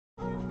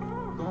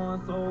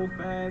so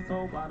fast,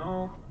 hope I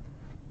don't.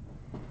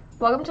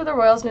 Welcome to the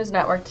Royals News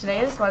Network.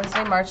 Today is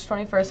Wednesday, March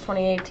 21st,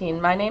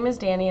 2018. My name is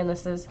Danny and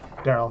this is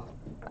Daryl.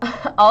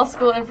 all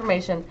school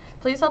information.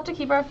 Please help to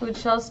keep our food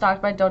shelves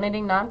stocked by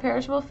donating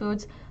non-perishable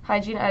foods,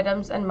 hygiene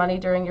items, and money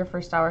during your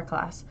first hour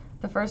class.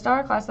 The first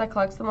hour class that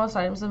collects the most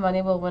items of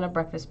money will win a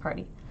breakfast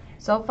party.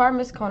 So far,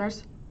 Miss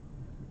Conner's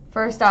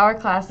first hour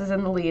class is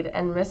in the lead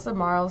and Miss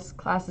Amaral's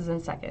class is in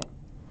second.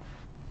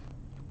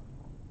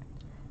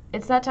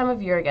 It's that time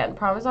of year again.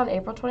 Prom is on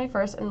April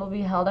 21st and will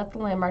be held at the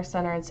Landmark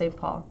Center in St.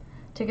 Paul.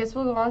 Tickets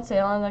will go on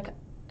sale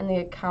in the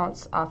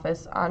accounts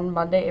office on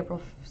Monday, April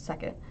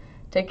 2nd.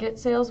 Ticket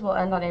sales will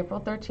end on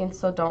April 13th,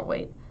 so don't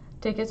wait.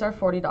 Tickets are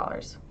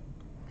 $40.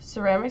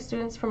 Ceramic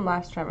students from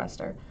last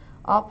trimester.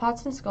 All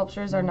pots and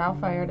sculptures are now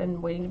fired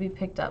and waiting to be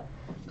picked up.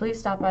 Please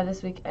stop by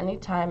this week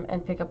anytime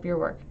and pick up your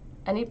work.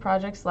 Any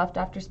projects left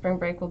after spring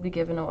break will be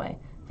given away.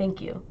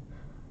 Thank you.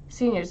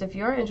 Seniors, if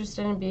you are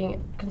interested in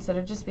being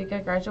considered to speak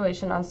at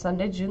graduation on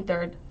Sunday, June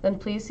 3rd, then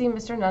please see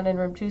Mr. Nunn in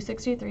room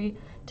 263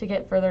 to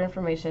get further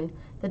information.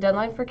 The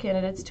deadline for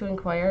candidates to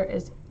inquire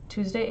is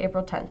Tuesday,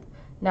 April 10th.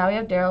 Now we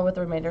have Daryl with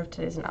the remainder of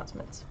today's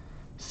announcements.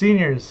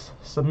 Seniors,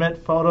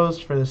 submit photos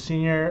for the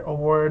Senior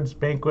Awards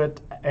Banquet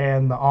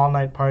and the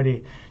all-night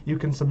party. You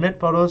can submit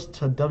photos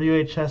to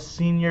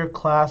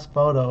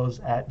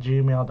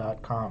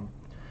WHSSeniorClassPhotos@gmail.com.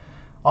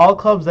 All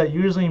clubs that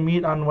usually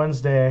meet on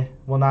Wednesday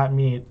will not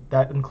meet.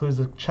 That includes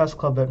the chess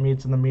club that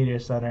meets in the Media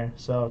Center.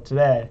 So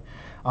today,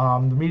 the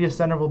Media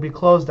Center will be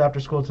closed after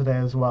school today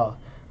as well.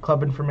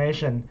 Club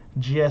information,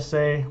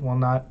 GSA will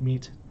not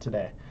meet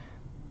today.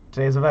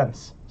 Today's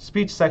events.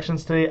 Speech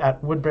sections today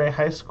at Woodbury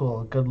High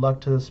School. Good luck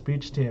to the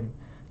speech team.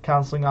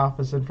 Counseling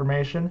office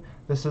information.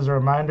 This is a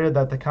reminder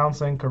that the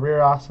Counseling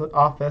Career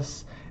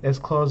Office is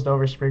closed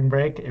over spring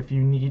break. If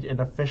you need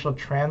an official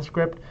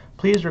transcript,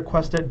 please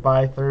request it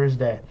by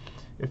Thursday.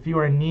 If you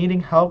are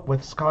needing help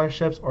with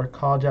scholarships or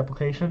college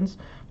applications,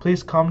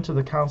 please come to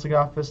the counseling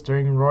office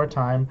during roar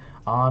time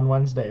on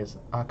Wednesdays.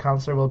 A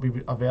counselor will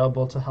be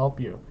available to help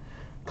you.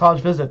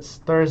 College visits,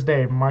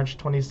 Thursday, March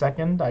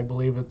 22nd, I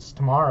believe it's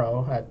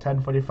tomorrow, at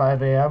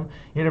 10:45 a.m.,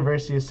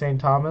 University of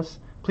St. Thomas.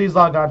 Please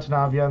log on to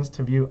Naviance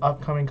to view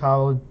upcoming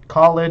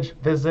college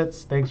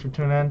visits. Thanks for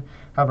tuning in.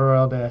 Have a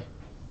royal day.